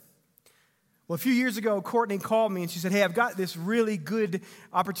Well, a few years ago, Courtney called me and she said, hey, I've got this really good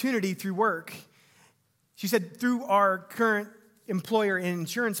opportunity through work. She said, through our current employer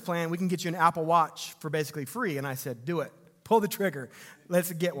insurance plan, we can get you an Apple Watch for basically free. And I said, do it. Pull the trigger.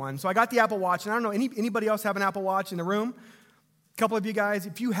 Let's get one. So I got the Apple Watch. And I don't know, anybody else have an Apple Watch in the room? A couple of you guys,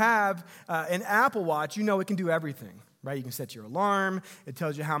 if you have an Apple Watch, you know it can do everything, right? You can set your alarm. It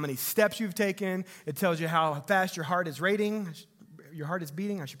tells you how many steps you've taken. It tells you how fast your heart is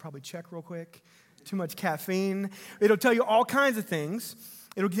beating. I should probably check real quick. Too much caffeine. It'll tell you all kinds of things.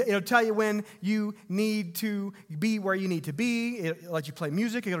 It'll tell you when you need to be where you need to be. It'll let you play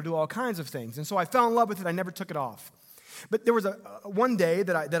music. It'll do all kinds of things. And so I fell in love with it. I never took it off. But there was one day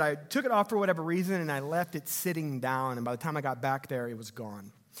that I took it off for whatever reason, and I left it sitting down. And by the time I got back there, it was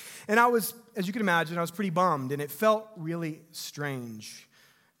gone. And I was, as you can imagine, I was pretty bummed. And it felt really strange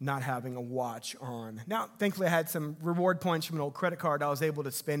not having a watch on. Now, thankfully, I had some reward points from an old credit card I was able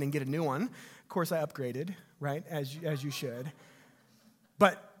to spend and get a new one. Of course, I upgraded, right, as you should.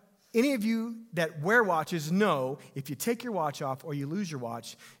 But any of you that wear watches know if you take your watch off or you lose your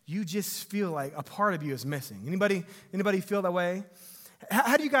watch, you just feel like a part of you is missing. Anybody feel that way?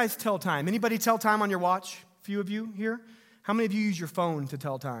 How do you guys tell time? Anybody tell time on your watch? A few of you here? How many of you use your phone to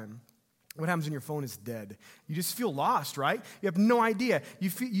tell time? What happens when your phone is dead? You just feel lost, right? You have no idea.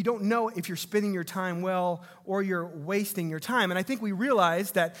 You don't know if you're spending your time well or you're wasting your time. And I think we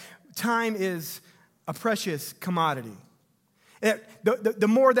realize that time is a precious commodity. The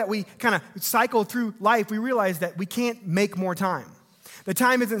more that we kind of cycle through life, we realize that we can't make more time. The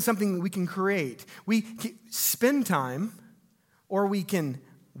time isn't something that we can create. We can spend time or we can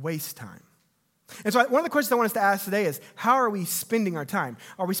waste time. And so one of the questions I want us to ask today is, how are we spending our time?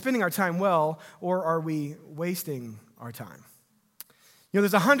 Are we spending our time well, or are we wasting our time? You know,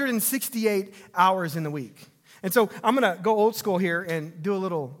 there's 168 hours in the week. And so I'm going to go old school here and do a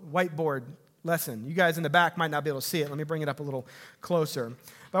little whiteboard lesson. You guys in the back might not be able to see it. Let me bring it up a little closer.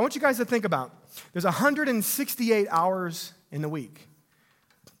 But I want you guys to think about, there's 168 hours in the week.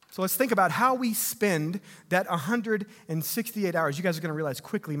 So let's think about how we spend that 168 hours. You guys are going to realize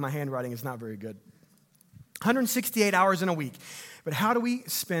quickly my handwriting is not very good. 168 hours in a week. But how do we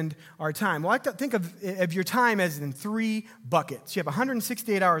spend our time? Well, I like to think of your time as in 3 buckets. You have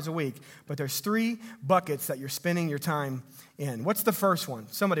 168 hours a week, but there's 3 buckets that you're spending your time in. What's the first one?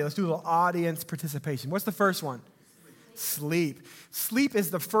 Somebody, let's do a little audience participation. What's the first one? Sleep. Sleep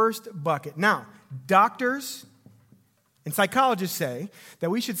is the first bucket. Now, doctors and psychologists say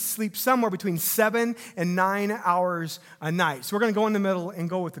that we should sleep somewhere between 7 and 9 hours a night. So we're going to go in the middle and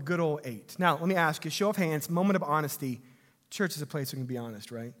go with the good old 8. Now, let me ask you, show of hands, moment of honesty. Church is a place we can be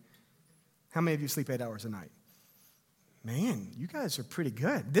honest, right? How many of you sleep 8 hours a night? Man, you guys are pretty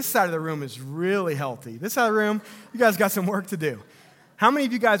good. This side of the room is really healthy. This side of the room, you guys got some work to do. How many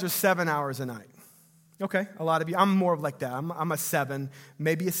of you guys are 7 hours a night? Okay, a lot of you. I'm more like that. I'm a 7,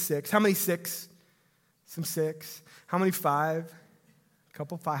 maybe a 6. How many 6? Some 6. How many 5? A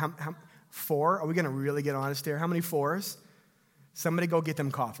couple 5. 4? Are we going to really get honest here? How many 4s? Somebody go get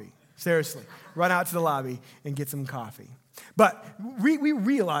them coffee. Seriously. Run out to the lobby and get some coffee. But we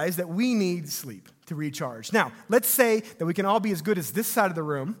realize that we need sleep to recharge. Now, let's say that we can all be as good as this side of the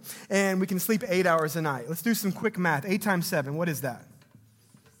room and we can sleep 8 hours a night. Let's do some quick math. 8 times 7, what is that?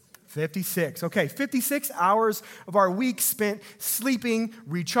 56. Okay, 56 hours of our week spent sleeping,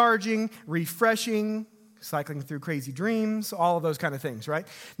 recharging, refreshing, cycling through crazy dreams, all of those kind of things, right?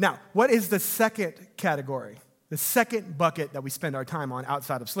 Now, what is the second category? The second bucket that we spend our time on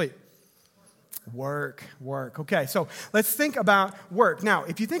outside of sleep? Work. Okay, so let's think about work. Now,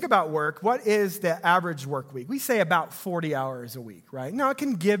 if you think about work, what is the average work week? We say about 40 hours a week, right? Now, it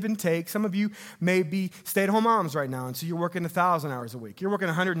can give and take. Some of you may be stay-at-home moms right now, and so you're working 1,000 hours a week. You're working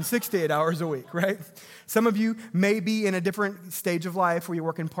 168 hours a week, right? Some of you may be in a different stage of life where you're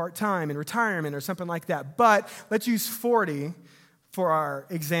working part-time in retirement or something like that. But let's use 40 for our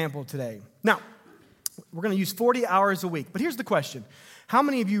example today. Now, we're going to use 40 hours a week. But here's the question. How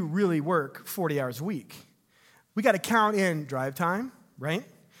many of you really work 40 hours a week? We got to count in drive time, right?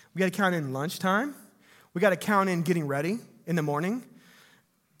 We got to count in lunch time. We got to count in getting ready in the morning.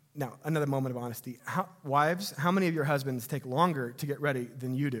 Now, another moment of honesty. Wives, how many of your husbands take longer to get ready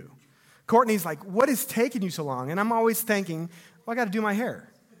than you do? Courtney's like, what is taking you so long? And I'm always thinking, well, I got to do my hair,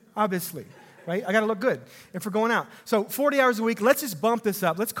 obviously. Right? I got to look good if we're going out. So 40 hours a week, let's just bump this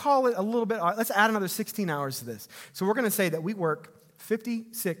up. Let's call it a little bit, let's add another 16 hours to this. So we're going to say that we work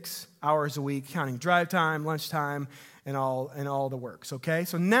 56 hours a week, counting drive time, lunch time, and all the works, okay?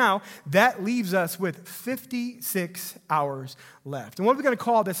 So now that leaves us with 56 hours left. And what are we going to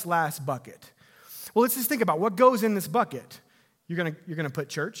call this last bucket? Well, let's just think about what goes in this bucket. You're going to put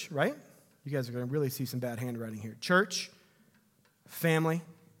church, right? You guys are going to really see some bad handwriting here. Church, family,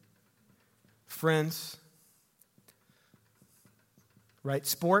 friends, right?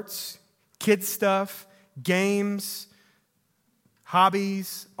 Sports, kids stuff, games,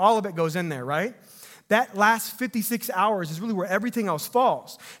 hobbies, all of it goes in there, right? That last 56 hours is really where everything else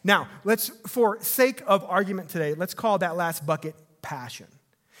falls. Now, for sake of argument today, let's call that last bucket passion.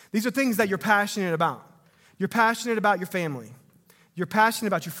 These are things that you're passionate about. You're passionate about your family. You're passionate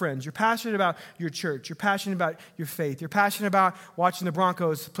about your friends. You're passionate about your church. You're passionate about your faith. You're passionate about watching the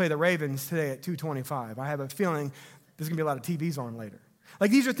Broncos play the Ravens today at 2:25. I have a feeling there's going to be a lot of TVs on later. Like,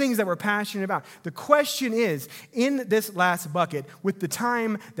 these are things that we're passionate about. The question is, in this last bucket, with the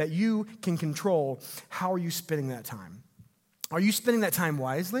time that you can control, how are you spending that time? Are you spending that time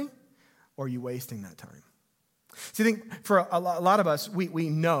wisely, or are you wasting that time? See, I think for a lot of us, we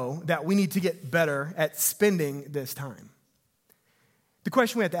know that we need to get better at spending this time. The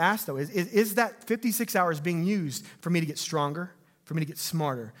question we have to ask, though, is that 56 hours being used for me to get stronger, for me to get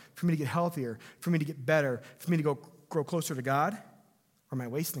smarter, for me to get healthier, for me to get better, for me to grow closer to God? Or am I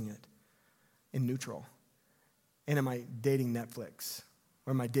wasting it in neutral? And am I dating Netflix?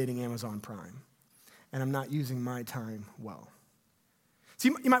 Or am I dating Amazon Prime? And I'm not using my time well. So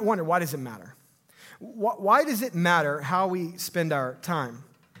you might wonder, why does it matter? Why does it matter how we spend our time?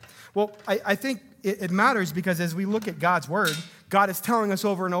 Well, I think it matters because as we look at God's word, God is telling us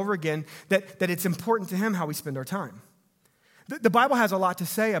over and over again that it's important to him how we spend our time. The Bible has a lot to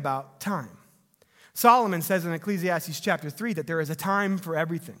say about time. Solomon says in Ecclesiastes chapter 3 that there is a time for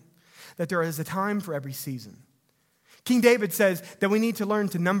everything, that there is a time for every season. King David says that we need to learn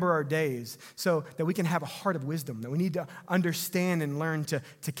to number our days so that we can have a heart of wisdom, that we need to understand and learn to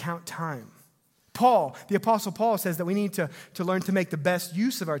count time. Paul, the Apostle Paul, says that we need to learn to make the best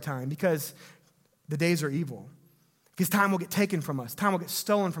use of our time because the days are evil. Because time will get taken from us. Time will get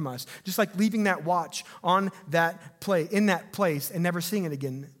stolen from us. Just like leaving that watch in that place and never seeing it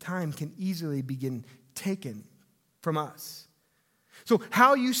again, time can easily begin taken from us. So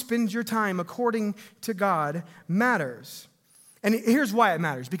how you spend your time according to God matters. And here's why it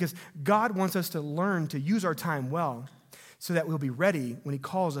matters. Because God wants us to learn to use our time well so that we'll be ready when he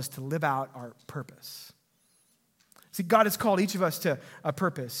calls us to live out our purpose. See, God has called each of us to a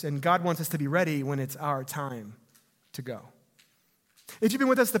purpose, and God wants us to be ready when it's our time to go. If you've been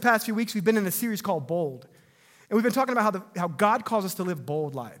with us the past few weeks, we've been in a series called Bold. And we've been talking about how God calls us to live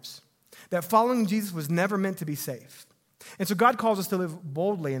bold lives. That following Jesus was never meant to be safe. And so God calls us to live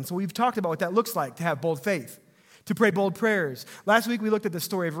boldly. And so we've talked about what that looks like, to have bold faith, to pray bold prayers. Last week we looked at the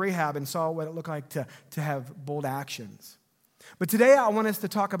story of Rahab and saw what it looked like to have bold actions. But today I want us to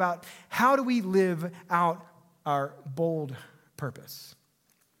talk about how do we live out our bold purpose.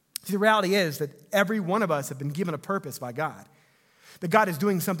 See, the reality is that every one of us have been given a purpose by God. That God is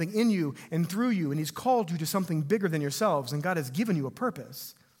doing something in you and through you, and he's called you to something bigger than yourselves, and God has given you a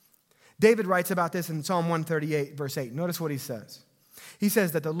purpose. David writes about this in Psalm 138, verse 8. Notice what he says. He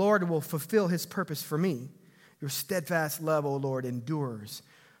says that the Lord will fulfill his purpose for me. Your steadfast love, O Lord, endures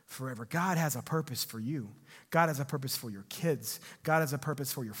forever. God has a purpose for you. God has a purpose for your kids. God has a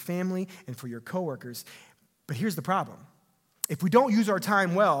purpose for your family and for your coworkers. But here's the problem. If we don't use our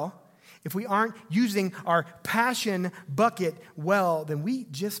time well, if we aren't using our passion bucket well, then we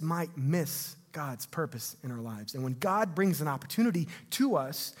just might miss God's purpose in our lives. And when God brings an opportunity to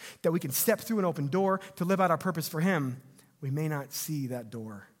us that we can step through an open door to live out our purpose for him, we may not see that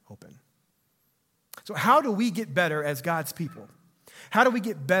door open. So how do we get better as God's people? How do we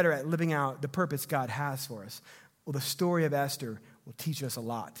get better at living out the purpose God has for us? Well, the story of Esther will teach us a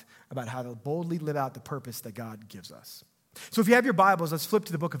lot about how to boldly live out the purpose that God gives us. So if you have your Bibles, let's flip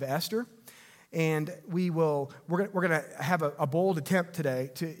to the book of Esther. And we're going to have a bold attempt today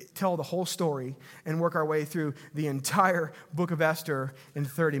to tell the whole story and work our way through the entire book of Esther in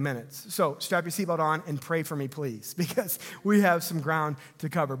 30 minutes. So strap your seatbelt on and pray for me, please, because we have some ground to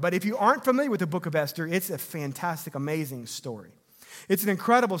cover. But if you aren't familiar with the book of Esther, it's a fantastic, amazing story. It's an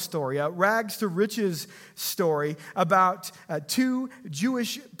incredible story, a rags to riches story about two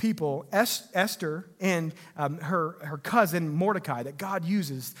Jewish people, Esther and her cousin Mordecai, that God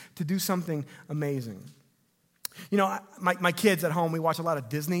uses to do something amazing. You know, my kids at home, we watch a lot of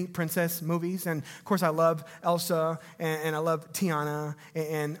Disney princess movies, and of course I love Elsa, and I love Tiana,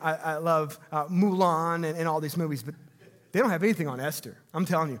 and I love Mulan, and all these movies, but they don't have anything on Esther. I'm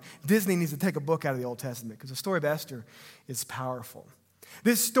telling you, Disney needs to take a book out of the Old Testament because the story of Esther is powerful.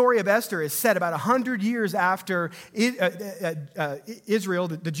 This story of Esther is set about 100 years after Israel,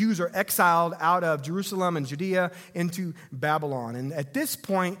 the Jews are exiled out of Jerusalem and Judea into Babylon. And at this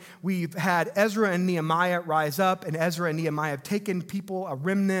point, we've had Ezra and Nehemiah rise up, and Ezra and Nehemiah have taken people, a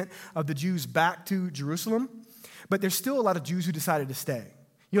remnant of the Jews, back to Jerusalem. But there's still a lot of Jews who decided to stay.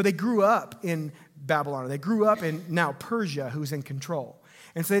 They grew up in Babylon. They grew up in now Persia, who's in control.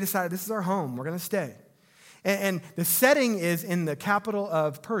 And so they decided, this is our home. We're going to stay. And the setting is in the capital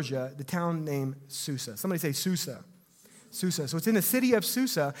of Persia, the town named Susa. Somebody say Susa. Susa. So it's in the city of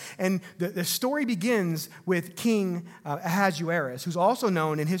Susa. And the story begins with King Ahasuerus, who's also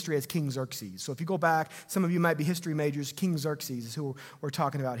known in history as King Xerxes. So if you go back, some of you might be history majors. King Xerxes is who we're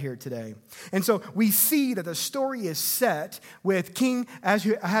talking about here today. And so we see that the story is set with King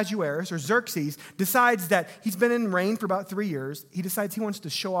Ahasuerus, or Xerxes, decides that he's been in reign for about 3 years. He decides he wants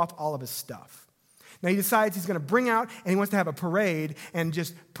to show off all of his stuff. Now, he decides he's going to bring out, and he wants to have a parade and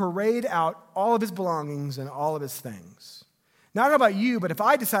just parade out all of his belongings and all of his things. Now, I don't know about you, but if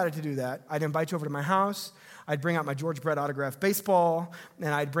I decided to do that, I'd invite you over to my house, I'd bring out my George Brett autographed baseball,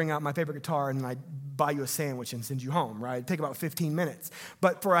 and I'd bring out my favorite guitar, and then I'd buy you a sandwich and send you home, right? It'd take about 15 minutes.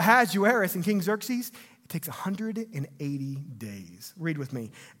 But for Ahasuerus and King Xerxes, it takes 180 days. Read with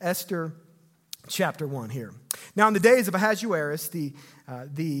me. Esther chapter 1 here. Now, in the days of Ahasuerus, the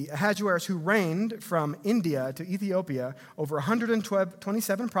Ahasuerus who reigned from India to Ethiopia over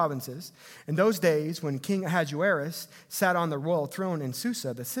 127 provinces, in those days when King Ahasuerus sat on the royal throne in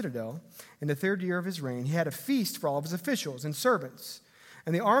Susa, the citadel, in the 3rd year of his reign, he had a feast for all of his officials and servants.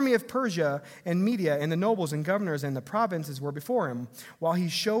 And the army of Persia and Media and the nobles and governors and the provinces were before him, while he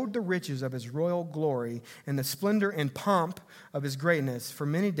showed the riches of his royal glory and the splendor and pomp of his greatness for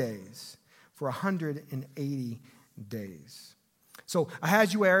many days. For 180 days. So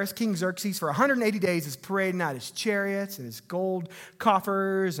Ahasuerus, King Xerxes, for 180 days is parading out his chariots and his gold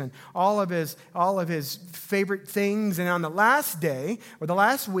coffers and all of his favorite things. And on the last day, or the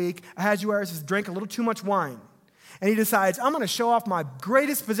last week, Ahasuerus has drank a little too much wine. And he decides, I'm going to show off my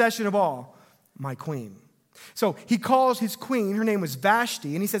greatest possession of all, my queen. So he calls his queen, her name was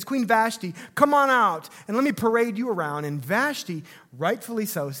Vashti, and he says, Queen Vashti, come on out and let me parade you around. And Vashti, rightfully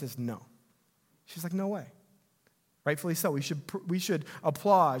so, says no. She's like, no way. Rightfully so. We should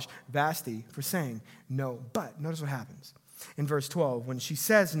applaud Vashti for saying no. But notice what happens. In verse 12, when she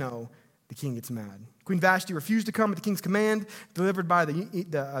says no, the king gets mad. Queen Vashti refused to come at the king's command, delivered by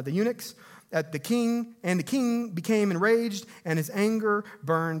the eunuchs. The king became enraged, and his anger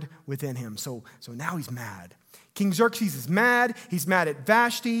burned within him. So now he's mad. King Xerxes is mad. He's mad at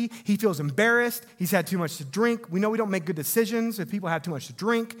Vashti. He feels embarrassed. He's had too much to drink. We know we don't make good decisions if people have too much to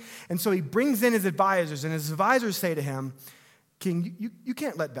drink. And so he brings in his advisors, and his advisors say to him, King, you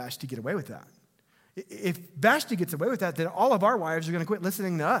can't let Vashti get away with that. If Vashti gets away with that, then all of our wives are going to quit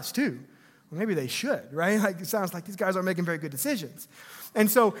listening to us too. Well, maybe they should, right? It sounds like these guys aren't making very good decisions. And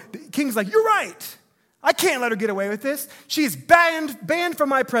so the king's like, you're right. I can't let her get away with this. She is banned from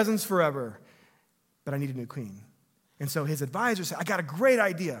my presence forever. But I need a new queen. And so his advisor said, I got a great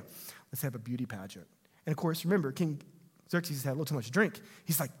idea. Let's have a beauty pageant. And of course, remember, King Xerxes had a little too much to drink.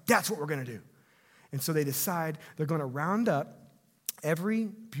 He's like, that's what we're going to do. And so they decide they're going to round up every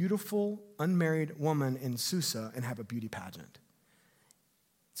beautiful unmarried woman in Susa and have a beauty pageant.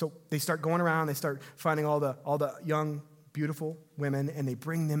 So they start going around, they start finding all the young, beautiful women, and they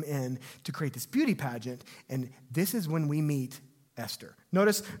bring them in to create this beauty pageant. And this is when we meet Esther.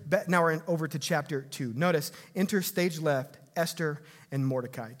 Notice, now we're over to chapter 2. Notice, enter stage left, Esther and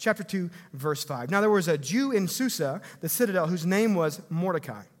Mordecai. Chapter 2, verse 5. Now there was a Jew in Susa, the citadel, whose name was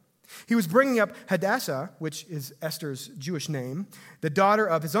Mordecai. He was bringing up Hadassah, which is Esther's Jewish name, the daughter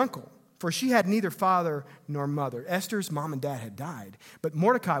of his uncle, for she had neither father nor mother. Esther's mom and dad had died, but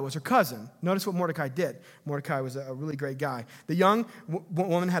Mordecai was her cousin. Notice what Mordecai did. Mordecai was a really great guy. The young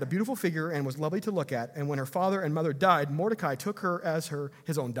woman had a beautiful figure and was lovely to look at, and when her father and mother died, Mordecai took her as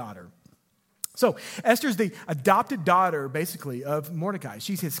his own daughter. So Esther's the adopted daughter, basically, of Mordecai.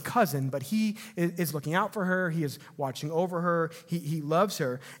 She's his cousin, but he is looking out for her. He is watching over her. He loves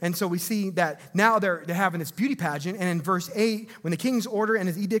her. And so we see that now they're having this beauty pageant. And in verse 8, when the king's order and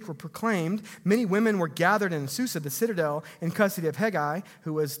his edict were proclaimed, many women were gathered in Susa, the citadel, in custody of Hegai,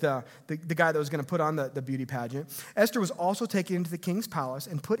 who was the guy that was going to put on the beauty pageant. Esther was also taken into the king's palace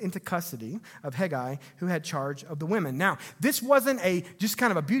and put into custody of Hegai, who had charge of the women. Now, this wasn't just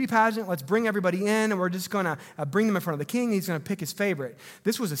kind of a beauty pageant. Let's bring everybody in, and we're just going to bring them in front of the king. He's going to pick his favorite.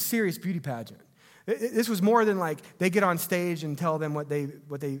 This was a serious beauty pageant. This was more than like they get on stage and tell them what they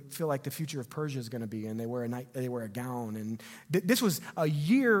feel like the future of Persia is going to be, and they wear a gown. And this was a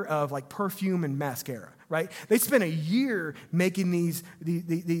year of like perfume and mascara, right? They spent a year making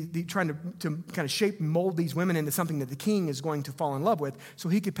trying to kind of shape and mold these women into something that the king is going to fall in love with so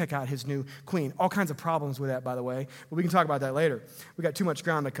he could pick out his new queen. All kinds of problems with that, by the way, but we can talk about that later. We got too much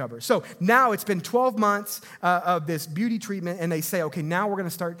ground to cover. So now it's been 12 months of this beauty treatment, and they say, okay, now we're going to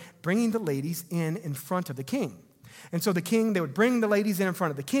start bringing the ladies in front of the king. And so they would bring the ladies in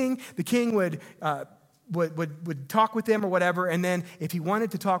front of the king. The king would talk with them or whatever, and then if he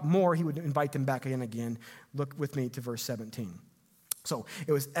wanted to talk more, he would invite them back in again. Look with me to verse 17. So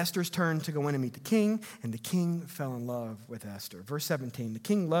it was Esther's turn to go in and meet the king, and the king fell in love with Esther. Verse 17, the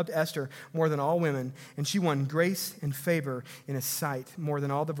king loved Esther more than all women, and she won grace and favor in his sight more than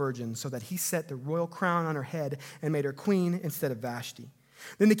all the virgins, so that he set the royal crown on her head and made her queen instead of Vashti.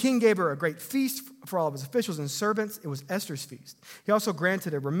 Then the king gave her a great feast for all of his officials and servants. It was Esther's feast. He also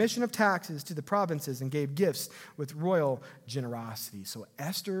granted a remission of taxes to the provinces and gave gifts with royal generosity. So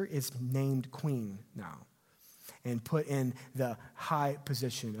Esther is named queen now and put in the high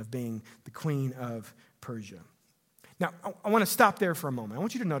position of being the queen of Persia. Now, I want to stop there for a moment. I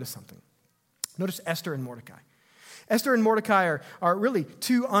want you to notice something. Notice Esther and Mordecai. Esther and Mordecai are really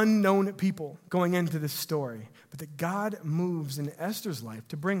two unknown people going into this story, but that God moves in Esther's life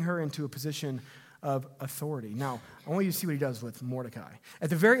to bring her into a position of authority. Now, I want you to see what he does with Mordecai. At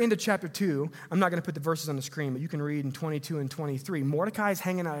the very end of chapter 2, I'm not going to put the verses on the screen, but you can read in 22 and 23, Mordecai is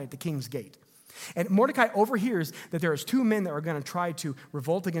hanging out at the king's gate. And Mordecai overhears that there's two men that are going to try to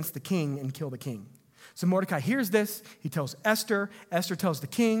revolt against the king and kill the king. So Mordecai hears this. He tells Esther. Esther tells the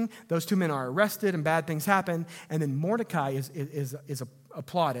king. Those two men are arrested and bad things happen. And then Mordecai is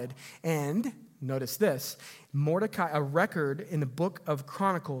applauded. And notice this, Mordecai, a record in the book of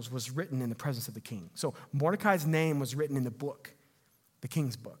Chronicles was written in the presence of the king. So Mordecai's name was written in the book, the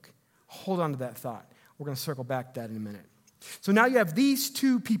king's book. Hold on to that thought. We're going to circle back to that in a minute. So now you have these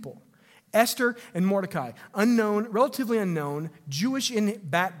two people, Esther and Mordecai, unknown, relatively unknown, Jewish in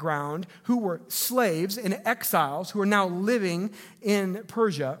background, who were slaves and exiles, who are now living in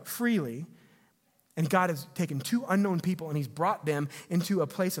Persia freely. And God has taken two unknown people and he's brought them into a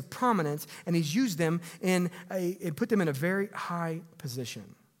place of prominence and he's used them and put them in a very high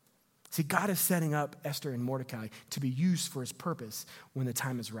position. See, God is setting up Esther and Mordecai to be used for his purpose when the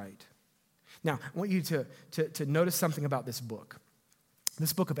time is right. Now, I want you to notice something about this book.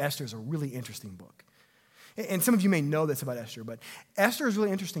 This book of Esther is a really interesting book. And some of you may know this about Esther, but Esther is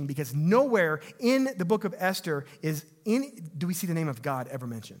really interesting because nowhere in the book of Esther do we see the name of God ever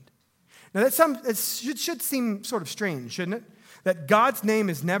mentioned. Now, it should seem sort of strange, shouldn't it? That God's name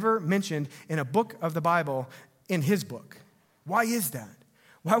is never mentioned in a book of the Bible in his book. Why is that?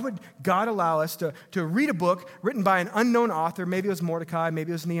 Why would God allow us to read a book written by an unknown author? Maybe it was Mordecai,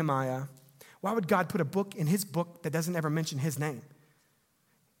 maybe it was Nehemiah. Why would God put a book in his book that doesn't ever mention his name?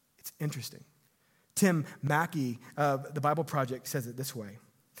 It's interesting. Tim Mackey of the Bible Project says it this way.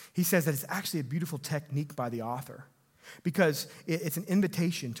 He says that it's actually a beautiful technique by the author because it's an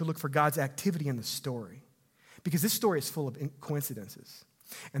invitation to look for God's activity in the story. Because this story is full of coincidences.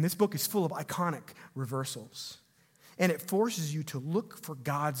 And this book is full of iconic reversals. And it forces you to look for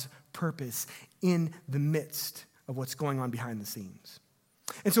God's purpose in the midst of what's going on behind the scenes.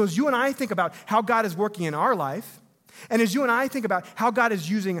 And so as you and I think about how God is working in our life, and as you and I think about how God is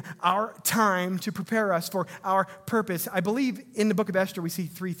using our time to prepare us for our purpose, I believe in the book of Esther we see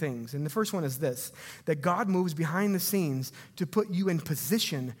three things. And the first one is this, that God moves behind the scenes to put you in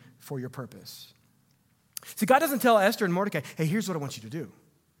position for your purpose. See, God doesn't tell Esther and Mordecai, hey, here's what I want you to do.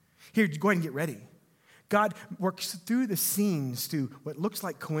 Here, go ahead and get ready. God works through the scenes to what looks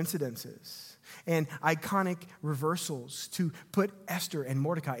like coincidences and iconic reversals to put Esther and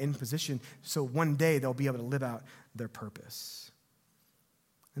Mordecai in position so one day they'll be able to live out their purpose.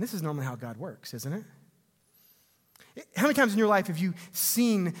 And this is normally how God works, isn't it? How many times in your life have you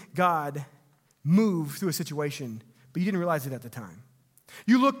seen God move through a situation, but you didn't realize it at the time?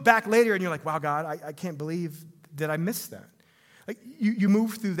 You look back later and you're like, wow, God, I can't believe that I missed that. Like you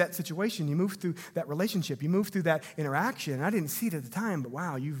move through that situation, you move through that relationship, you move through that interaction. And I didn't see it at the time, but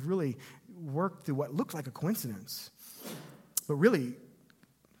wow, you've really worked through what looked like a coincidence. But really,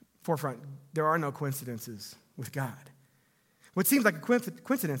 forefront, there are no coincidences with God. What seems like a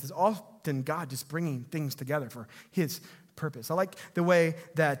coincidence is often God just bringing things together for his purpose. I like the way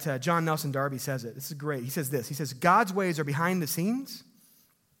that John Nelson Darby says it. This is great. He says this. He says, God's ways are behind the scenes,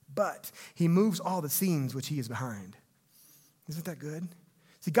 but he moves all the scenes which he is behind. Isn't that good?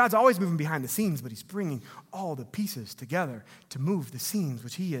 See, God's always moving behind the scenes, but he's bringing all the pieces together to move the scenes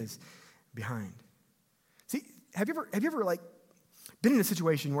which he is behind. See, have you ever like been in a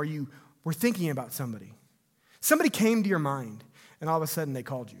situation where you were thinking about somebody? Somebody came to your mind, and all of a sudden they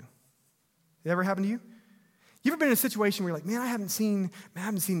called you. Did that ever happen to you? You ever been in a situation where you're like, man, I haven't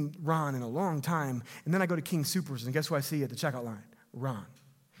seen Ron in a long time, and then I go to King Soopers, and guess who I see at the checkout line? Ron.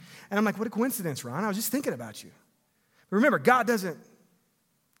 And I'm like, what a coincidence, Ron. I was just thinking about you. But remember, God doesn't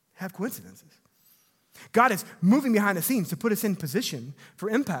have coincidences. God is moving behind the scenes to put us in position for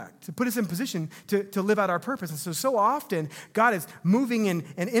impact, to put us in position to live out our purpose. And so often, God is moving and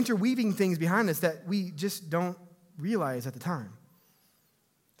interweaving things behind us that we just don't realize at the time.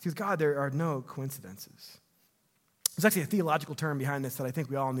 Because God, there are no coincidences. There's actually a theological term behind this that I think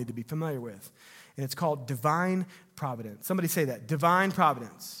we all need to be familiar with, and it's called divine providence. Somebody say that, divine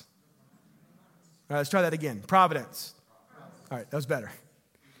providence. All right, let's try that again, providence. All right, that was better.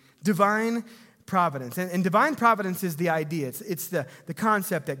 Divine providence. And divine providence is the idea. It's the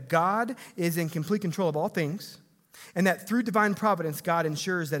concept that God is in complete control of all things, and that through divine providence, God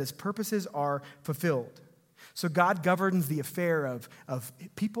ensures that his purposes are fulfilled. So God governs the affair of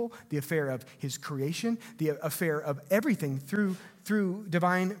people, the affair of his creation, the affair of everything through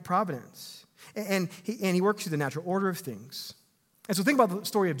divine providence. And he works through the natural order of things. And so think about the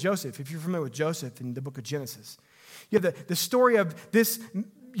story of Joseph. If you're familiar with Joseph in the book of Genesis, you have the story of this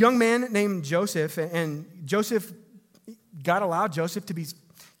young man named Joseph, and Joseph, God allowed Joseph to be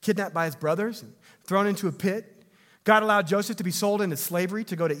kidnapped by his brothers and thrown into a pit. God allowed Joseph to be sold into slavery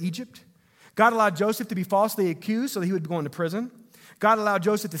to go to Egypt. God allowed Joseph to be falsely accused so that he would go into prison. God allowed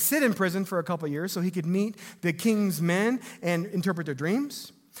Joseph to sit in prison for a couple of years so he could meet the king's men and interpret their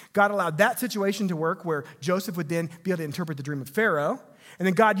dreams. God allowed that situation to work where Joseph would then be able to interpret the dream of Pharaoh. And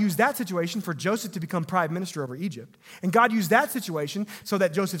then God used that situation for Joseph to become prime minister over Egypt. And God used that situation so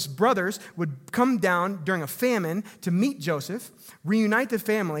that Joseph's brothers would come down during a famine to meet Joseph, reunite the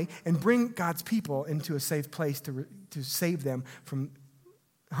family, and bring God's people into a safe place to save them from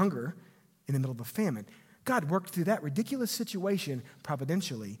hunger in the middle of a famine. God worked through that ridiculous situation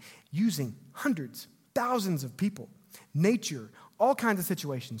providentially, using hundreds, thousands of people, nature, all kinds of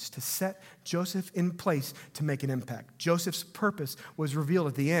situations to set Joseph in place to make an impact. Joseph's purpose was revealed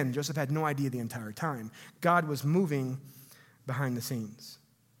at the end. Joseph had no idea the entire time. God was moving behind the scenes.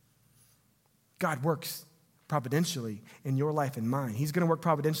 God works providentially in your life and mine. He's going to work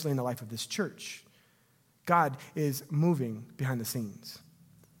providentially in the life of this church. God is moving behind the scenes.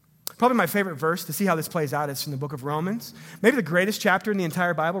 Probably my favorite verse to see how this plays out is from the book of Romans. Maybe the greatest chapter in the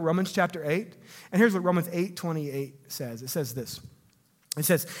entire Bible, Romans chapter 8. And here's what Romans 8:28 says. It says this. It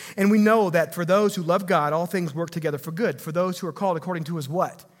says, and we know that for those who love God, all things work together for good. For those who are called according to his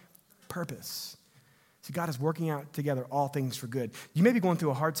what? Purpose. See, God is working out together all things for good. You may be going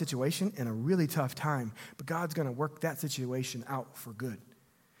through a hard situation and a really tough time, but God's going to work that situation out for good.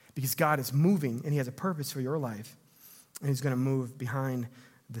 Because God is moving and he has a purpose for your life. And he's going to move behind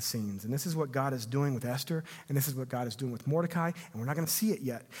the scenes. And this is what God is doing with Esther, and this is what God is doing with Mordecai, and we're not going to see it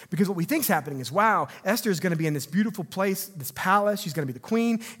yet. Because what we think is happening is, wow, Esther is going to be in this beautiful place, this palace, she's going to be the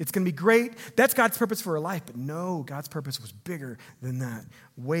queen, it's going to be great. That's God's purpose for her life. But no, God's purpose was bigger than that,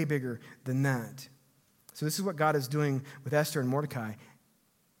 way bigger than that. So this is what God is doing with Esther and Mordecai.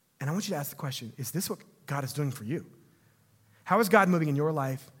 And I want you to ask the question, is this what God is doing for you? How is God moving in your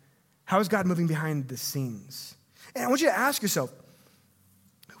life? How is God moving behind the scenes? And I want you to ask yourself,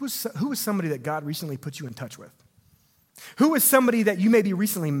 who was somebody that God recently put you in touch with? Who was somebody that you maybe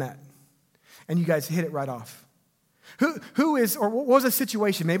recently met and you guys hit it right off? Who is, or what was a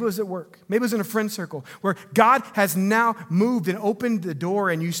situation? Maybe it was at work. Maybe it was in a friend circle where God has now moved and opened the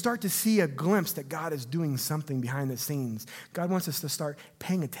door and you start to see a glimpse that God is doing something behind the scenes. God wants us to start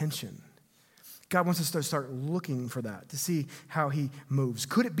paying attention. God wants us to start looking for that, to see how he moves.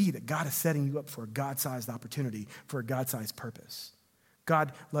 Could it be that God is setting you up for a God-sized opportunity, for a God-sized purpose?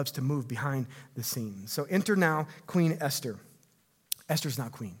 God loves to move behind the scenes. So enter now Queen Esther. Esther's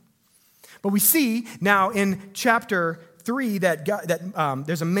not queen. But we see now in chapter 3 that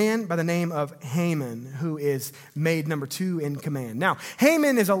there's a man by the name of Haman who is made number 2 in command. Now,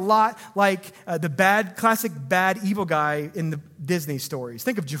 Haman is a lot like the classic bad evil guy in the Disney stories.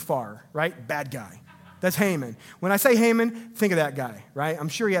 Think of Jafar, right? Bad guy. That's Haman. When I say Haman, think of that guy, right? I'm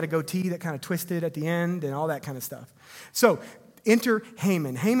sure he had a goatee that kind of twisted at the end and all that kind of stuff. So enter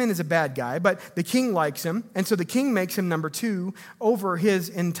Haman. Haman is a bad guy, but the king likes him, and so the king makes him number 2 over his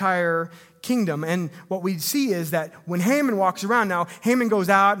entire kingdom. And what we see is that when Haman walks around, now Haman goes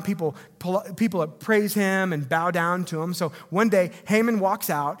out and people praise him and bow down to him. So one day Haman walks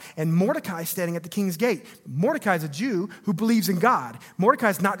out and Mordecai is standing at the king's gate. Mordecai is a Jew who believes in God.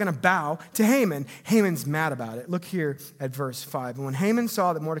 Mordecai is not going to bow to Haman. Haman's mad about it. Look here at verse 5. And when Haman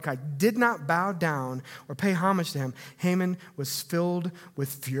saw that Mordecai did not bow down or pay homage to him, Haman was filled with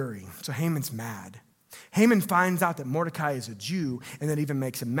fury. So Haman's mad. Haman finds out that Mordecai is a Jew, and that even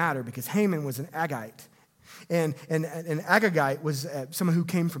makes him madder because Haman was an Agagite. And Agagite was someone who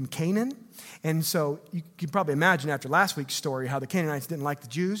came from Canaan. And so you can probably imagine after last week's story how the Canaanites didn't like the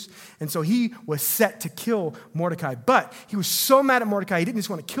Jews. And so he was set to kill Mordecai. But he was so mad at Mordecai, he didn't just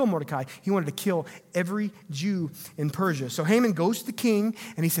want to kill Mordecai, he wanted to kill every Jew in Persia. So Haman goes to the king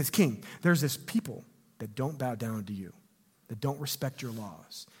and he says, "King, there's this people that don't bow down to you, that don't respect your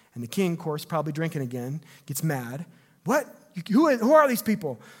laws." And the king, of course, probably drinking again, gets mad. "What? Who are these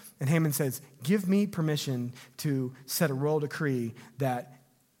people?" And Haman says, "Give me permission to set a royal decree that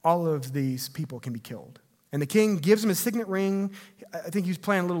all of these people can be killed." And the king gives him a signet ring. I think he was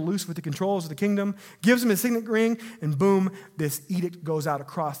playing a little loose with the controls of the kingdom. Gives him a signet ring, and boom, this edict goes out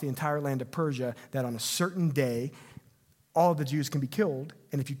across the entire land of Persia that on a certain day, all of the Jews can be killed.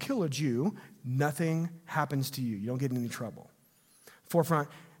 And if you kill a Jew, nothing happens to you. You don't get in any trouble. Forefront,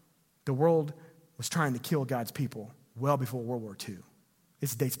 the world was trying to kill God's people well before World War II.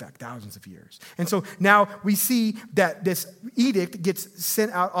 This dates back thousands of years. And so now we see that this edict gets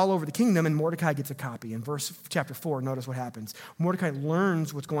sent out all over the kingdom, and Mordecai gets a copy. In chapter 4, notice what happens. Mordecai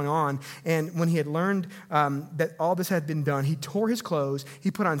learns what's going on, and when he had learned that all this had been done, he tore his clothes,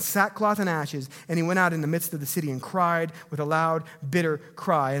 he put on sackcloth and ashes, and he went out in the midst of the city and cried with a loud, bitter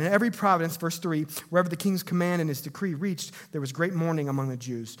cry. And in every province, verse 3, wherever the king's command and his decree reached, there was great mourning among the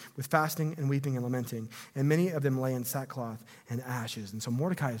Jews, with fasting and weeping and lamenting. And many of them lay in sackcloth and ashes. And so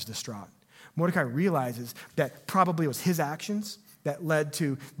Mordecai is distraught. Mordecai realizes that probably it was his actions that led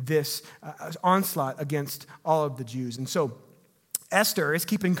to this onslaught against all of the Jews. And so Esther is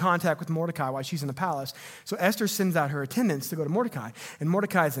keeping contact with Mordecai while she's in the palace. So Esther sends out her attendants to go to Mordecai. And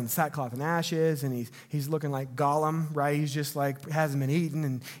Mordecai's in sackcloth and ashes, and he's looking like Gollum, right? He's just like, hasn't been eaten,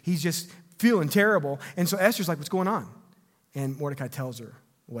 and he's just feeling terrible. And so Esther's like, "What's going on?" And Mordecai tells her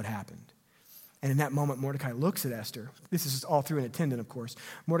what happened. And in that moment, Mordecai looks at Esther. This is all through an attendant, of course.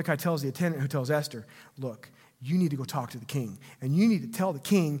 Mordecai tells the attendant who tells Esther, "Look, you need to go talk to the king. And you need to tell the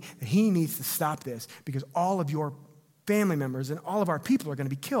king that he needs to stop this because all of your family members and all of our people are going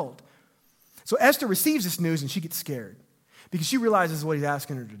to be killed." So Esther receives this news and she gets scared because she realizes what he's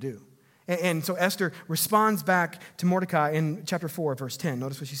asking her to do. And so Esther responds back to Mordecai in chapter 4, verse 10.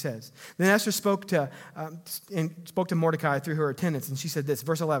 Notice what she says. Then Esther spoke to Mordecai through her attendants, and she said this,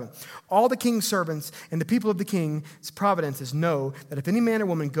 verse 11. "All the king's servants and the people of the king's providences know that if any man or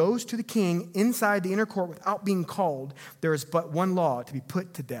woman goes to the king inside the inner court without being called, there is but one law, to be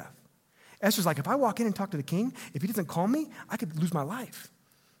put to death." Esther's like, if I walk in and talk to the king, if he doesn't call me, I could lose my life.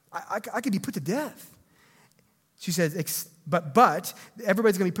 I could be put to death. She says, but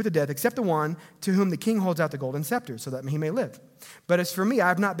everybody's going to be put to death except the one to whom the king holds out the golden scepter so that he may live. But as for me, I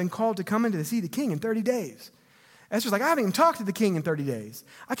have not been called to come in to see the king in 30 days. Esther's like, I haven't even talked to the king in 30 days.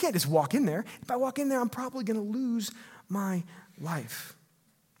 I can't just walk in there. If I walk in there, I'm probably going to lose my life.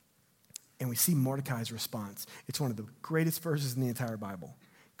 And we see Mordecai's response. It's one of the greatest verses in the entire Bible.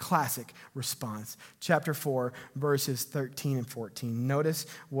 Classic response. Chapter 4, verses 13 and 14. Notice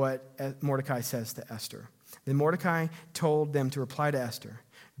what Mordecai says to Esther. Then Mordecai told them to reply to Esther,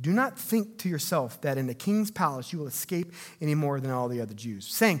 "Do not think to yourself that in the king's palace you will escape any more than all the other Jews."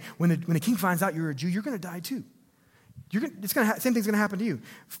 Saying, when the king finds out you're a Jew, you're going to die too. Same thing's going to happen to you.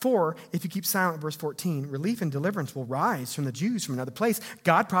 For if you keep silent, verse 14, relief and deliverance will rise from the Jews from another place.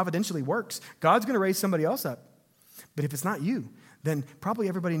 God providentially works. God's going to raise somebody else up. But if it's not you, then probably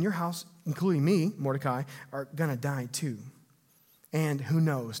everybody in your house, including me, Mordecai, are going to die too. And who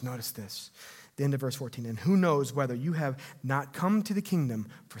knows, notice this, the end of verse 14, and who knows whether you have not come to the kingdom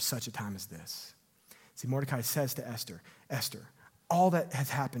for such a time as this. See, Mordecai says to Esther, Esther, all that has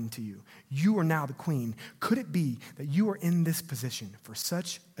happened to you, you are now the queen. Could it be that you are in this position for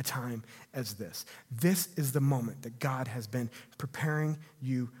such a time as this? This is the moment that God has been preparing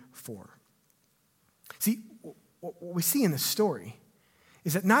you for. See, what we see in this story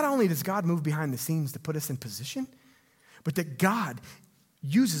is that not only does God move behind the scenes to put us in position, but that God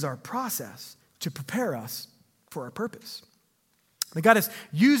uses our process to prepare us for our purpose. That God is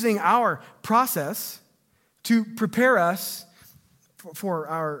using our process to prepare us for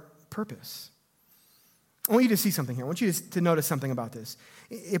our purpose. I want you to see something here. I want you to notice something about this.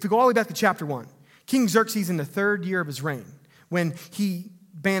 If we go all the way back to chapter 1, King Xerxes in the 3rd year of his reign, when he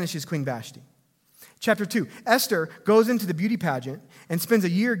banishes Queen Vashti. Chapter 2, Esther goes into the beauty pageant and spends a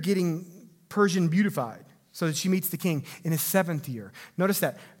year getting Persian beautified so that she meets the king in his 7th year. Notice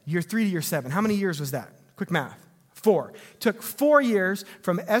that, year 3 to year 7. How many years was that? Quick math. 4. Took 4 years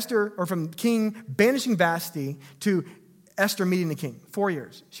from Esther, or from King banishing Vashti to Esther meeting the king. 4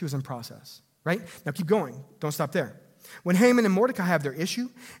 years. She was in process, right? Now keep going. Don't stop there. When Haman and Mordecai have their issue,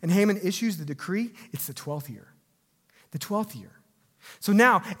 and Haman issues the decree, it's the 12th year. The 12th year. So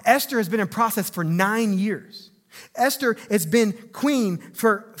now Esther has been in process for 9 years. Esther has been queen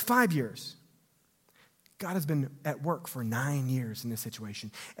for 5 years. God has been at work for 9 years in this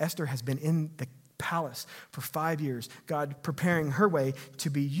situation. Esther has been in the palace for 5 years, God preparing her way to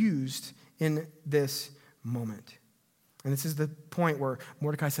be used in this moment. And this is the point where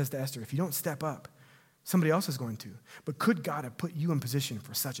Mordecai says to Esther, if you don't step up, somebody else is going to. But could God have put you in position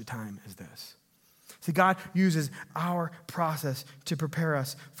for such a time as this? See, God uses our process to prepare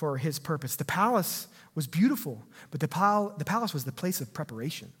us for his purpose. The palace was beautiful, but the palace was the place of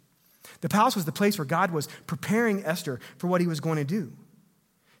preparation. The palace was the place where God was preparing Esther for what he was going to do.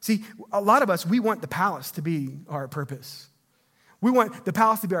 See, a lot of us, we want the palace to be our purpose. We want the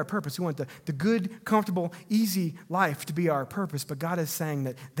palace to be our purpose. We want the good, comfortable, easy life to be our purpose. But God is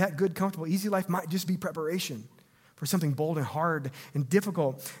saying that good, comfortable, easy life might just be preparation for something bold and hard and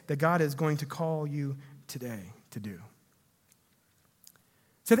difficult that God is going to call you today to do.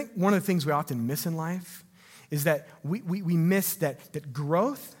 So I think one of the things we often miss in life is that we miss that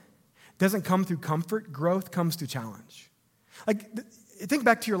growth doesn't come through comfort. Growth comes through challenge. Like, think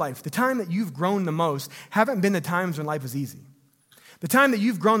back to your life. The time that you've grown the most haven't been the times when life was easy. The time that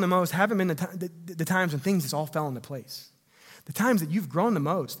you've grown the most haven't been the times when things just all fell into place. The times that you've grown the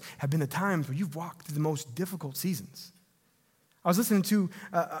most have been the times where you've walked through the most difficult seasons. I was listening to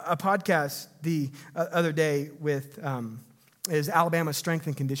a podcast the other day with his Alabama strength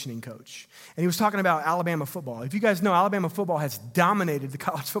and conditioning coach. And he was talking about Alabama football. If you guys know, Alabama football has dominated the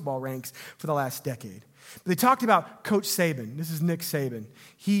college football ranks for the last decade. But they talked about Coach Saban. This is Nick Saban.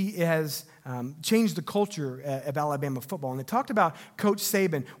 He has changed the culture of Alabama football. And they talked about Coach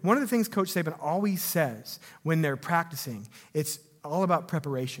Saban. One of the things Coach Saban always says when they're practicing, it's all about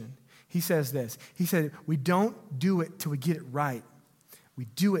preparation. He says this. He said, we don't do it till we get it right. We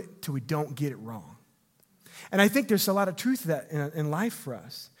do it till we don't get it wrong. And I think there's a lot of truth to that in life for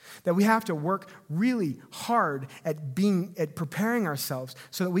us, that we have to work really hard at preparing ourselves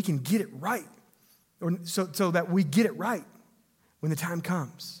so that we can get it right. Or so that we get it right when the time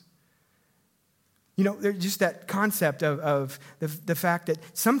comes. You know, there's just that concept of the fact that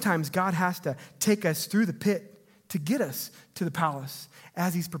sometimes God has to take us through the pit to get us to the palace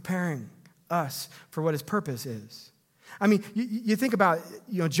as he's preparing us for what his purpose is. I mean, you think about,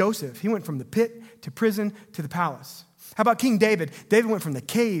 Joseph. He went from the pit to prison to the palace. How about King David? David went from the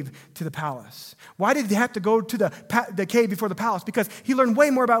cave to the palace. Why did he have to go to the cave before the palace? Because he learned way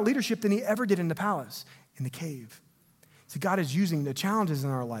more about leadership than he ever did in the palace, in the cave. See, God is using the challenges in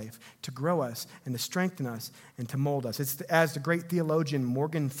our life to grow us and to strengthen us and to mold us. It's as the great theologian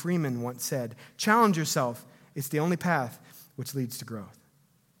Morgan Freeman once said, challenge yourself. It's the only path which leads to growth.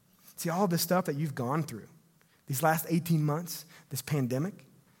 See, all this stuff that you've gone through, these last 18 months, this pandemic,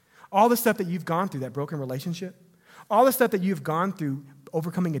 all the stuff that you've gone through, that broken relationship, all the stuff that you've gone through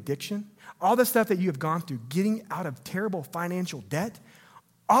overcoming addiction, all the stuff that you have gone through getting out of terrible financial debt,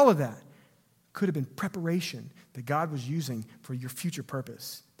 all of that could have been preparation that God was using for your future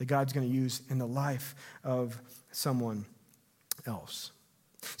purpose, that God's going to use in the life of someone else.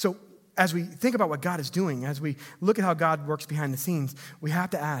 So as we think about what God is doing, as we look at how God works behind the scenes, we have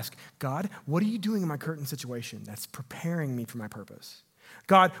to ask, God, what are you doing in my current situation that's preparing me for my purpose?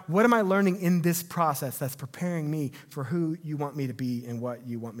 God, what am I learning in this process that's preparing me for who you want me to be and what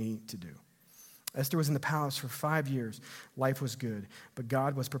you want me to do? Esther was in the palace for 5 years. Life was good, but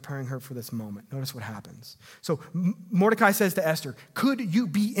God was preparing her for this moment. Notice what happens. So Mordecai says to Esther, could you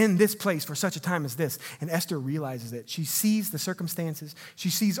be in this place for such a time as this? And Esther realizes it. She sees the circumstances. She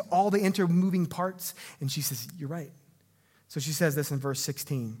sees all the intermoving parts, and she says, you're right. So she says this in verse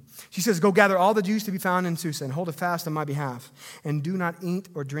 16. She says, go gather all the Jews to be found in Susa and hold a fast on my behalf, and do not eat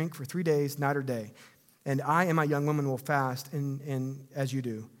or drink for 3 days, night or day. And I and my young women will fast and as you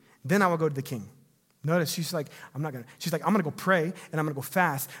do. Then I will go to the king. Notice she's like, I'm going to go pray and I'm going to go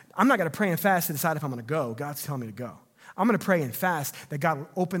fast. I'm not going to pray and fast to decide if I'm going to go. God's telling me to go. I'm going to pray and fast that God will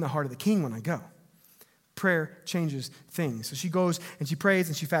open the heart of the king when I go. Prayer changes things. So she goes and she prays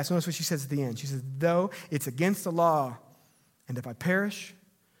and she fasts. Notice what she says at the end. She says, though it's against the law, and if I perish,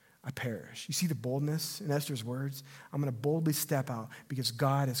 I perish. You see the boldness in Esther's words? I'm going to boldly step out because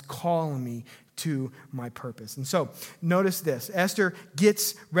God is calling me to my purpose. And so notice this. Esther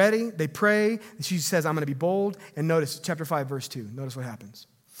gets ready. They pray. She says, I'm going to be bold. And notice chapter 5, verse 2. Notice what happens.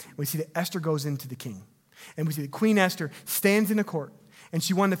 We see that Esther goes into the king. And we see that Queen Esther stands in the court. And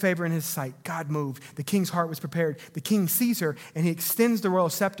she won the favor in his sight. God moved. The king's heart was prepared. The king sees her, and he extends the royal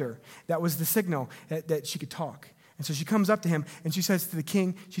scepter. That was the signal that she could talk. And so she comes up to him, and she says to the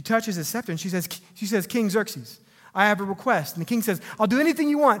king, she touches his scepter, and she says, King Xerxes, I have a request. And the king says, I'll do anything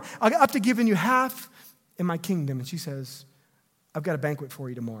you want. I'll get up to giving you half in my kingdom. And she says, I've got a banquet for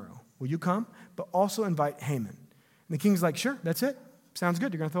you tomorrow. Will you come? But also invite Haman. And the king's like, sure, that's it. Sounds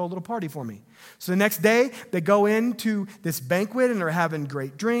good. You're going to throw a little party for me. So the next day, they go into this banquet, and they're having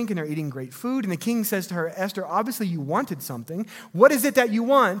great drink, and they're eating great food. And the king says to her, Esther, obviously you wanted something. What is it that you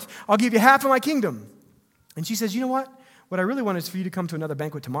want? I'll give you half of my kingdom. And she says, you know what? What I really want is for you to come to another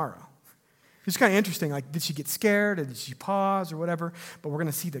banquet tomorrow. It's kind of interesting. Like, did she get scared, or did she pause, or whatever? But we're going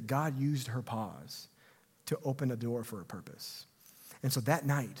to see that God used her pause to open a door for a purpose. And so that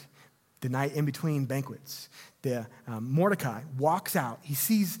night, the night in between banquets, Mordecai walks out. He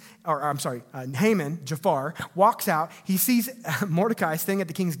sees, Haman, Jafar, walks out. He sees Mordecai standing at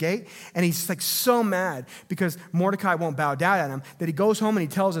the king's gate, and he's like so mad because Mordecai won't bow down at him that he goes home and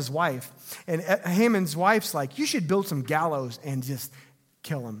he tells his wife. And Haman's wife's like, you should build some gallows and just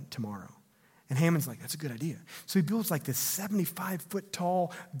kill him tomorrow. And Haman's like, that's a good idea. So he builds like this 75-foot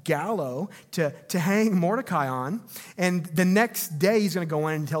tall gallows to hang Mordecai on. And the next day, he's going to go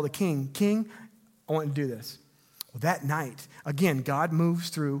in and tell the king, King, I want to do this. Well, that night, again, God moves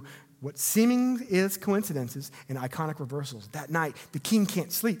through what seeming is coincidences and iconic reversals. That night, the king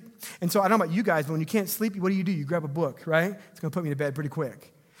can't sleep. And so I don't know about you guys, but when you can't sleep, what do? You grab a book, right? It's going to put me to bed pretty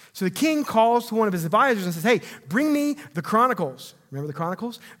quick. So the king calls to one of his advisors and says, hey, bring me the Chronicles. Remember the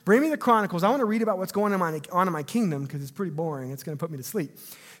Chronicles? Bring me the Chronicles. I want to read about what's going on in my kingdom because it's pretty boring. It's going to put me to sleep.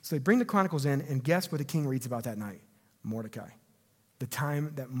 So they bring the Chronicles in, and guess what the king reads about that night? Mordecai. The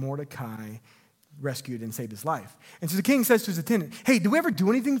time that Mordecai rescued and saved his life. And so the king says to his attendant, hey, did we ever do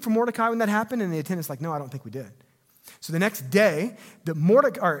anything for Mordecai when that happened? And the attendant's like, no, I don't think we did. So the next day,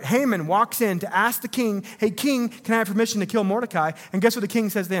 Haman walks in to ask the king, hey, king, can I have permission to kill Mordecai? And guess what the king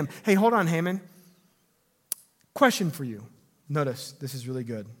says to him? Hey, hold on, Haman. Question for you. Notice, this is really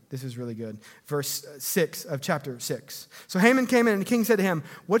good. This is really good. Verse 6 of chapter 6. So Haman came in, and the king said to him,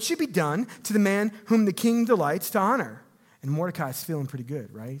 what should be done to the man whom the king delights to honor? And Mordecai's feeling pretty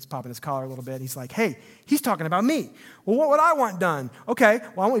good, right? He's popping his collar a little bit. He's like, hey, he's talking about me. Well, what would I want done? Okay,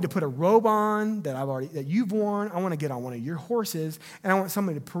 well, I want you to put a robe on that you've worn. I want to get on one of your horses, and I want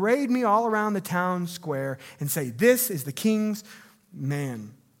somebody to parade me all around the town square and say, this is the king's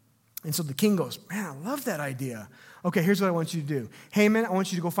man. And so the king goes, man, I love that idea. Okay, here's what I want you to do. Haman, I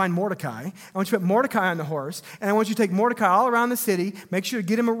want you to go find Mordecai. I want you to put Mordecai on the horse, and I want you to take Mordecai all around the city, make sure to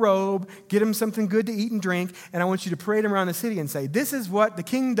get him a robe, get him something good to eat and drink, and I want you to parade him around the city and say, this is what the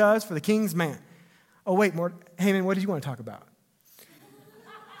king does for the king's man. Oh, wait, Haman, what did you want to talk about?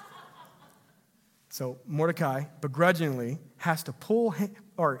 So Mordecai begrudgingly has to pull,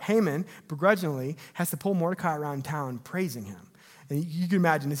 Haman begrudgingly has to pull Mordecai around town praising him. And you can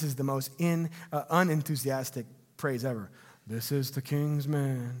imagine this is the most unenthusiastic praise ever. This is the king's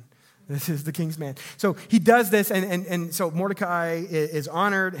man. This is the king's man. So he does this, and so Mordecai is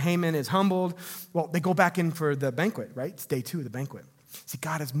honored. Haman is humbled. Well, they go back in for the banquet, right? It's day 2 of the banquet. See,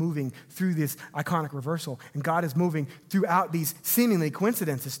 God is moving through this iconic reversal, and God is moving throughout these seemingly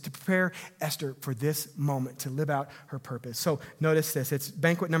coincidences to prepare Esther for this moment, to live out her purpose. So notice this. It's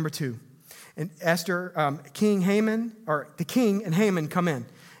banquet number 2. And Esther, the king and Haman come in.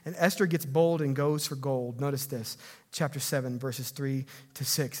 And Esther gets bold and goes for gold. Notice this, chapter 7, verses 3 to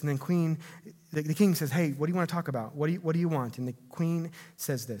 6. And then the king says, hey, what do you want to talk about? What do you want? And the queen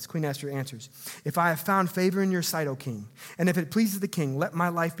says this. Queen Esther answers, if I have found favor in your sight, O king, and if it pleases the king, let my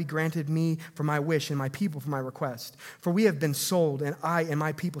life be granted me for my wish and my people for my request. For we have been sold, and I and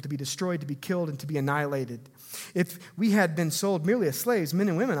my people to be destroyed, to be killed, and to be annihilated. If we had been sold merely as slaves, men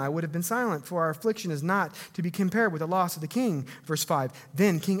and women, I would have been silent, for our affliction is not to be compared with the loss of the king. Verse 5,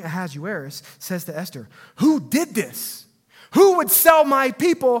 then King Ahasuerus says to Esther, who did this? Who would sell my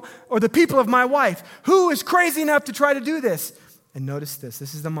people or the people of my wife? Who is crazy enough to try to do this? And notice this.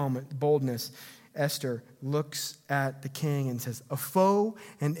 This is the moment, boldness. Esther looks at the king and says, a foe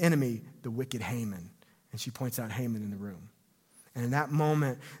and enemy, the wicked Haman. And she points out Haman in the room. And in that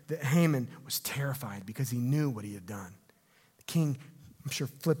moment, Haman was terrified because he knew what he had done. The king, I'm sure,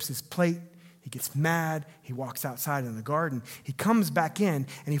 flips his plate. He gets mad. He walks outside in the garden. He comes back in,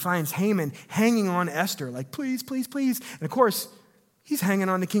 and he finds Haman hanging on Esther, like, please, please, please. And, of course, he's hanging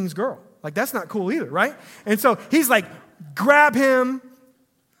on the king's girl. Like, that's not cool either, right? And so he's like, grab him.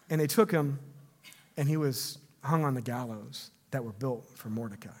 And they took him, and he was hung on the gallows that were built for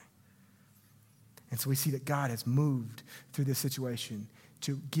Mordecai. And so we see that God has moved through this situation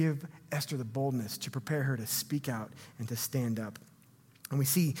to give Esther the boldness, to prepare her to speak out and to stand up. And we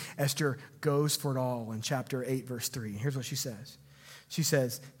see Esther goes for it all in chapter 8, verse 3. Here's what she says. She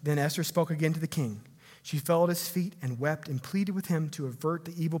says, then Esther spoke again to the king. She fell at his feet and wept and pleaded with him to avert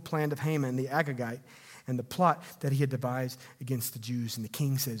the evil plan of Haman the Agagite and the plot that he had devised against the Jews. And the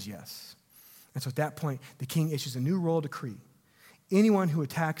king says yes. And so at that point, the king issues a new royal decree. anyone who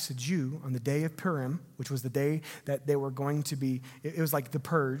attacks a Jew on the day of Purim, which was the day that they were going to be, it was like The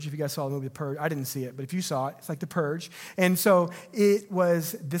Purge. If you guys saw the movie The Purge, I didn't see it, but if you saw it, it's like The Purge. And so this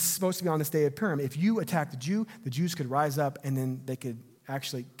is supposed to be on this day of Purim. If you attacked a Jew, the Jews could rise up and then they could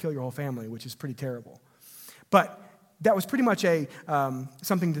actually kill your whole family, which is pretty terrible. But that was pretty much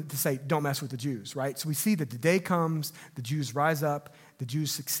something to say, don't mess with the Jews, right? So we see that the day comes, the Jews rise up, the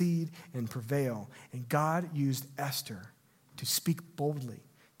Jews succeed and prevail. And God used Esther to speak boldly,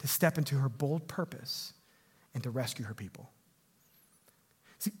 to step into her bold purpose, and to rescue her people.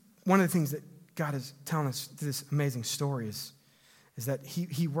 See, one of the things that God is telling us through this amazing story is that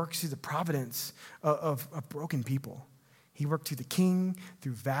he works through the providence of broken people. He worked through the king,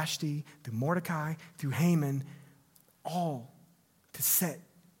 through Vashti, through Mordecai, through Haman, all to set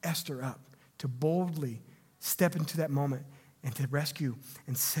Esther up, to boldly step into that moment and to rescue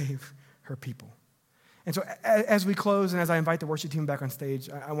and save her people. And so as we close and as I invite the worship team back on stage,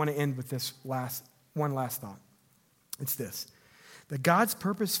 I want to end with this one last thought. It's this, that God's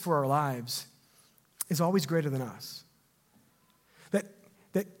purpose for our lives is always greater than us.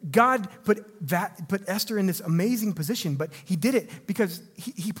 That God put Esther in this amazing position, but he did it because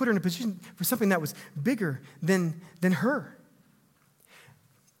he put her in a position for something that was bigger than her.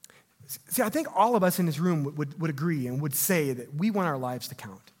 See, I think all of us in this room would agree and would say that we want our lives to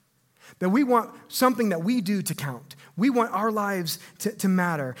count. That we want something that we do to count. We want our lives to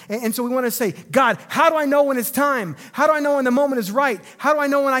matter. And so we want to say, God, how do I know when it's time? How do I know when the moment is right? How do I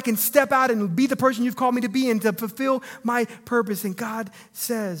know when I can step out and be the person you've called me to be and to fulfill my purpose? And God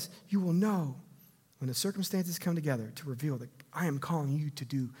says, you will know when the circumstances come together to reveal that I am calling you to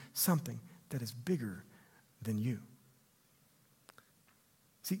do something that is bigger than you.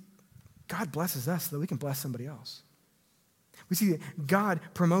 See, God blesses us so that we can bless somebody else. We see that God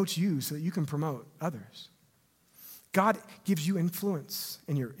promotes you so that you can promote others. God gives you influence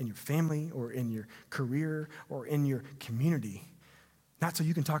in your family or in your career or in your community, not so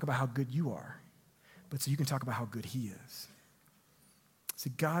you can talk about how good you are, but so you can talk about how good he is. See,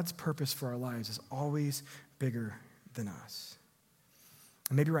 God's purpose for our lives is always bigger than us.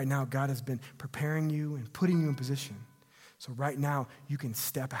 And maybe right now God has been preparing you and putting you in position. So right now you can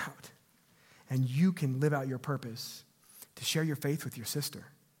step out and you can live out your purpose to share your faith with your sister,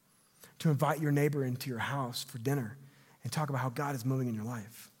 to invite your neighbor into your house for dinner and talk about how God is moving in your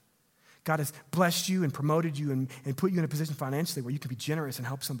life. God has blessed you and promoted you and put you in a position financially where you can be generous and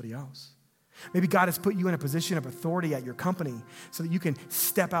help somebody else. Maybe God has put you in a position of authority at your company so that you can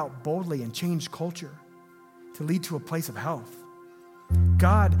step out boldly and change culture to lead to a place of health.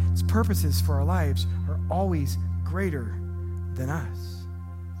 God's purposes for our lives are always greater than us.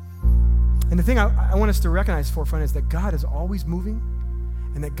 And the thing I want us to recognize, forefront, is that God is always moving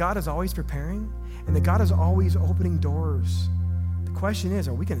and that God is always preparing and that God is always opening doors. The question is,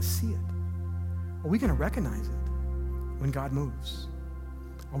 are we going to see it? Are we going to recognize it when God moves?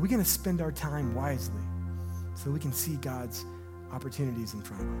 Are we going to spend our time wisely so that we can see God's opportunities in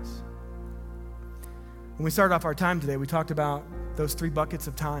front of us? When we started off our time today, we talked about those 3 buckets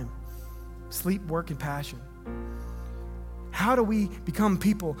of time: sleep, work, and passion. How do we become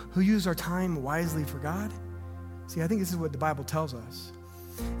people who use our time wisely for God? See, I think this is what the Bible tells us,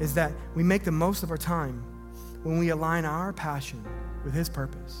 is that we make the most of our time when we align our passion with his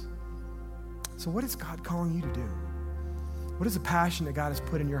purpose. So what is God calling you to do? What is the passion that God has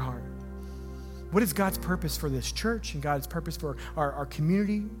put in your heart? What is God's purpose for this church and God's purpose for our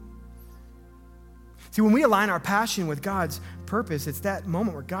community? See, when we align our passion with God's purpose, it's that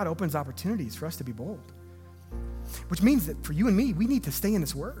moment where God opens opportunities for us to be bold. Which means that for you and me, we need to stay in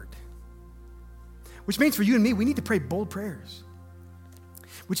this word. Which means for you and me, we need to pray bold prayers.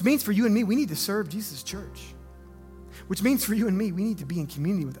 Which means for you and me, we need to serve Jesus' church. Which means for you and me, we need to be in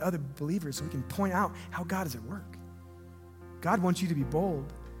community with other believers so we can point out how God is at work. God wants you to be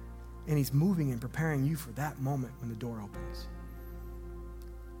bold, and he's moving and preparing you for that moment when the door opens.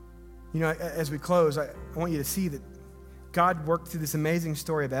 You know, as we close, I want you to see that God worked through this amazing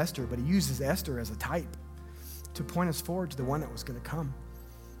story of Esther, but he uses Esther as a type to point us forward to the one that was going to come,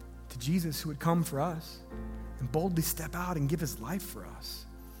 to Jesus who would come for us and boldly step out and give his life for us,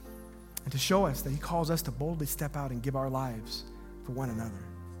 and to show us that he calls us to boldly step out and give our lives for one another.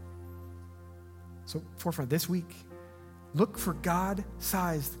 So, forefront, this week, look for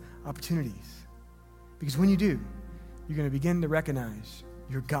God-sized opportunities, because when you do, you're going to begin to recognize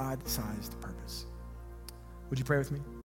your God-sized purpose. Would you pray with me?